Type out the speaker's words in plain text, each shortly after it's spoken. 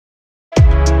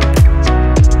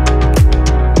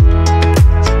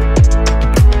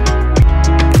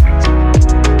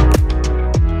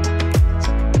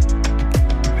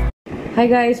Hi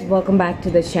guys, welcome back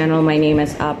to the channel. My name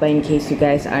is Appa in case you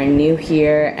guys are new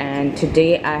here, and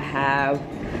today I have,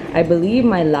 I believe,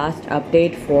 my last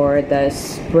update for the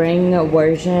spring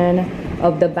version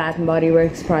of the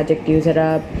Bathandbodyworks project Use It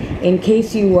Up. In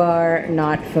case you are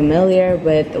not familiar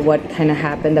with what kind of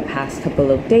happened the past couple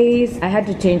of days, I had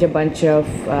to change a bunch of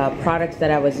products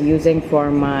that I was using for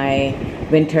my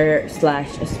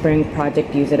winter/spring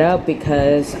project Use It Up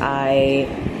because I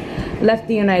left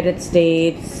the United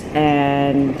States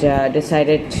and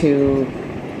decided to,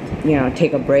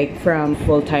 take a break from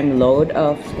full-time load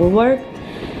of schoolwork.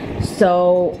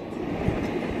 So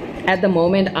at the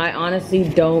moment, I honestly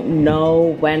don't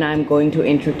know when I'm going to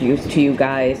introduce to you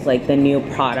guys like the new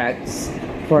products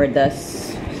for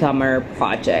this summer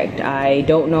project. I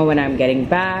don't know when I'm getting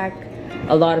back.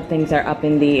 A lot of things are up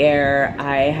in the air.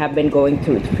 I have been going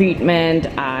through treatment.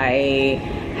 I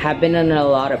have been in a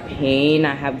lot of pain.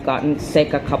 I have gotten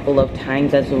sick a couple of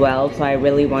times as well, so I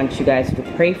really want you guys to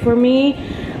pray for me.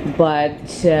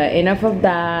 But enough of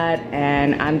that,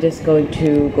 and I'm just going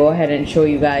to go ahead and show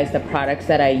you guys the products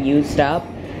that I used up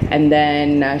and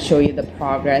then show you the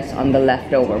progress on the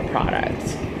leftover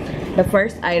products. The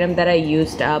first item that I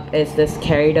used up is this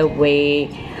Carried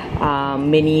Away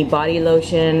mini body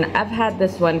lotion. I've had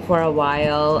this one for a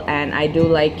while and I do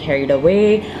like Carried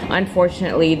Away.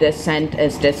 Unfortunately, the scent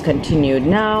is discontinued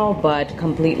now, but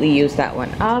completely used that one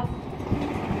up.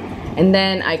 And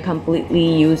then I completely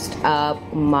used up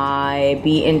my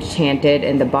Be Enchanted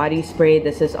in the body spray.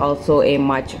 This is also a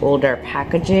much older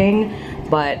packaging,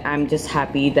 but I'm just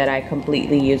happy that I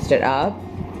completely used it up.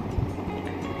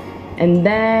 And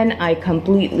then I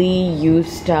completely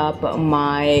used up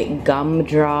my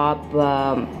Gumdrop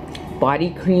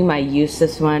body cream. I used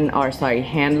this one, or sorry,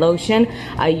 hand lotion.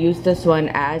 I used this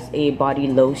one as a body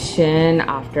lotion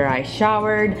after I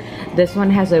showered. This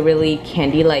one has a really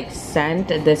candy-like scent.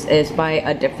 This is by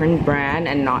a different brand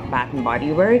and not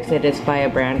Bathandbodyworks. It is by a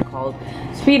brand called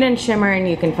Speed and Shimmer, and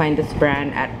you can find this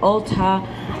brand at Ulta.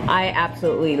 I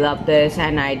absolutely love this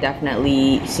and I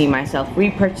definitely see myself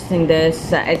repurchasing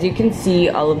this. As you can see,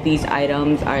 all of these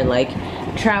items are like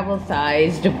travel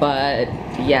sized, but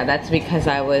yeah, that's because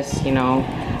I was,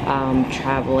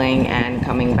 traveling and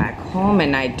coming back home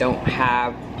and I don't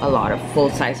have a lot of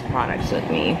full-size products with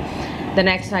me. The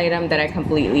next item that I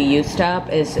completely used up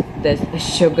is this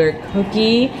sugar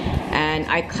cookie, and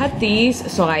I cut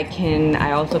these so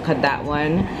I also cut that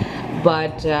one.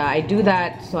 But I do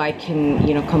that so I can,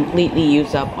 completely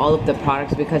use up all of the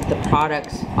products because the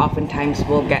products oftentimes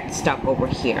will get stuck over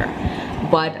here.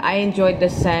 But I enjoyed the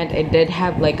scent. It did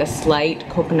have like a slight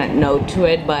coconut note to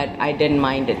it, but I didn't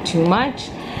mind it too much.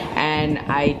 And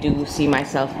I do see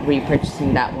myself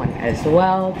repurchasing that one as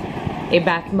well. A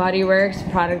Bath & Body Works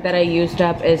product that I used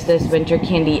up is this Winter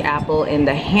Candy Apple in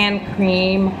the hand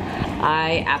cream.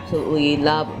 I absolutely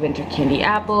love Winter Candy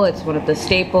Apple. It's one of the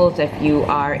staples. If you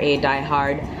are a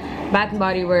die-hard Bath &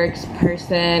 Body Works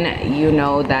person, you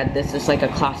know that this is like a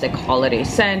classic holiday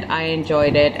scent. I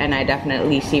enjoyed it and I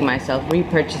definitely see myself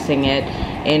repurchasing it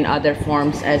in other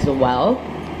forms as well.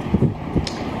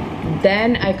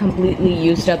 Then I completely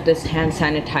used up this hand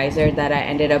sanitizer that I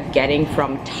ended up getting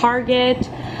from Target.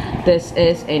 This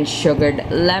is in Sugared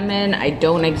Lemon. I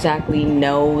don't exactly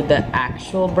know the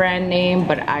actual brand name,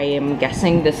 but I am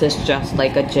guessing this is just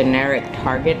like a generic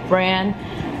Target brand.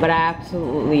 But I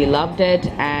absolutely loved it,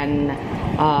 and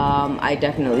I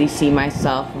definitely see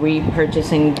myself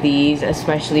repurchasing these,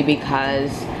 especially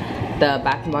because the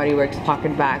Bath & Body Works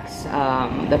pocket bags,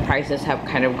 the prices have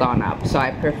kind of gone up. So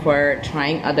I prefer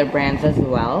trying other brands as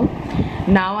well.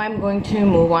 Now I'm going to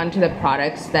move on to the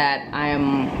products that I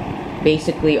am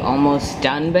basically almost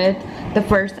done with. The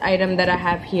first item that I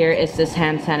have here is this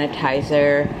hand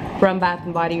sanitizer from Bath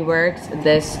 & Body Works.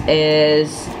 This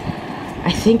is,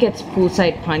 I think it's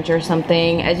Poolside Punch or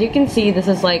something. As you can see, this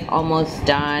is like almost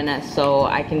done, so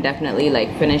I can definitely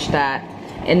like finish that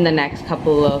in the next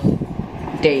couple of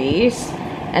days.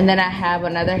 And then I have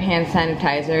another hand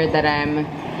sanitizer that I'm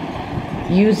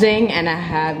using, and I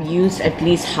have used at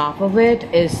least half of it,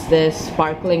 is this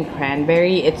Sparkling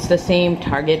Cranberry. It's the same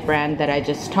Target brand that I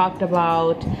just talked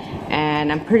about, and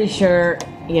I'm pretty sure,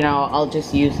 I'll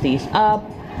just use these up.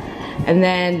 And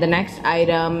then the next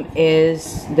item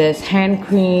is this hand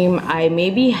cream. I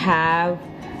maybe have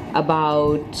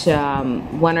about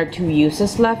 1 or 2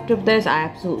 uses left of this. I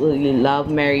absolutely love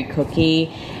Mary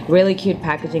Cookie. Really cute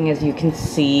packaging, as you can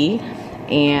see,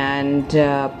 and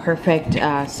perfect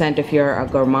scent if you're a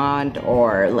gourmand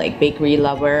or like bakery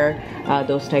lover.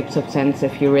 Those types of scents,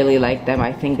 if you really like them,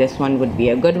 I think this one would be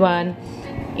a good one.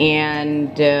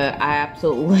 And I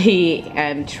absolutely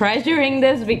am treasuring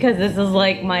this because this is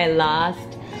like my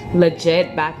last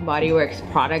legit Bath and Body Works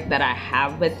product that I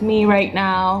have with me right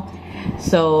now.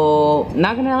 So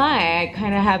not gonna lie, I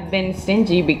kind of have been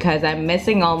stingy because I'm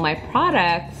missing all my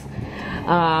products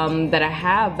that I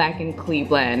have back in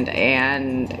Cleveland,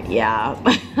 and yeah,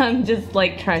 I'm just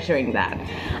like treasuring that.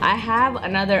 I have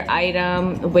another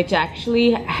item which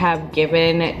actually have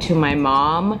given to my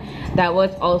mom that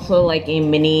was also like a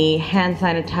mini hand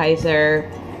sanitizer.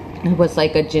 It was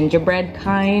like a gingerbread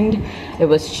kind. It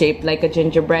was shaped like a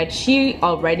gingerbread. She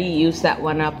already used that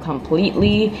one up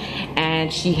completely,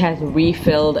 and she has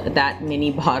refilled that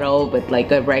mini bottle with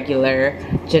like a regular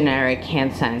generic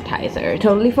hand sanitizer.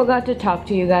 Totally forgot to talk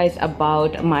to you guys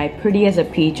about my Pretty as a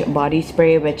Peach body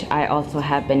spray, which I also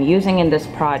have been using in this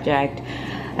project.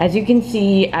 As you can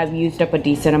see, I've used up a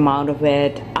decent amount of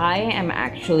it. I am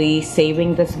actually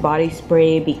saving this body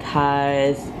spray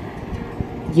because,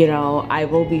 you know, I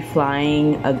will be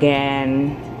flying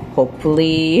again,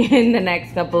 hopefully in the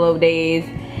next couple of days,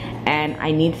 and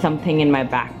I need something in my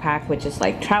backpack which is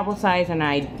like travel size, and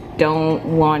I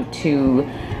don't want to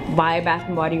buy Bath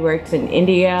and Body Works in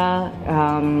India.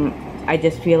 I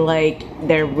just feel like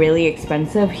they're really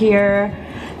expensive here,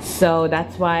 so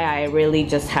that's why I really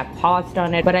just have paused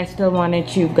on it. But I still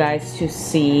wanted you guys to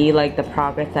see like the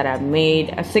progress that I've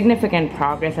made, a significant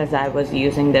progress, as I was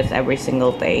using this every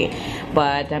single day.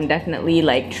 But I'm definitely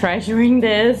like treasuring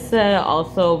this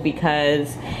also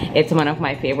because it's one of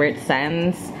my favorite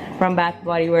scents from Bath and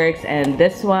Body Works, and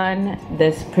this one,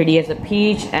 this Pretty as a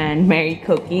Peach and Merry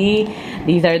Cookie,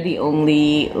 these are the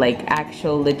only like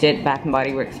actual legit Bath and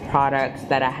Body Works products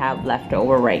that I have left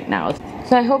over right now.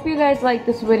 So I hope you guys liked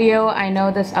this video. I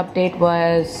know this update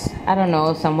was, I don't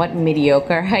know, somewhat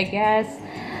mediocre, I guess.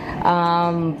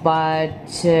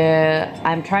 But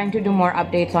I'm trying to do more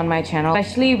updates on my channel,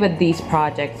 especially with these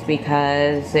projects,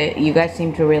 because you guys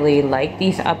seem to really like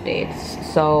these updates.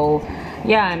 So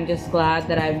yeah, I'm just glad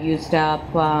that I've used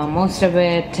up most of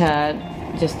it.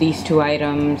 Just these two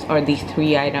items, or these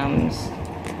three items,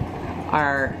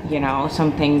 are, you know,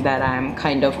 something that I'm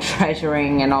kind of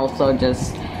treasuring, and also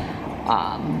just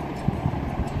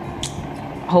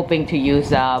hoping to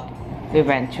use up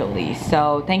eventually.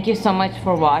 So thank you so much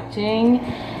for watching,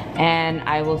 and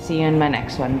I will see you in my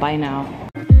next one. Bye now.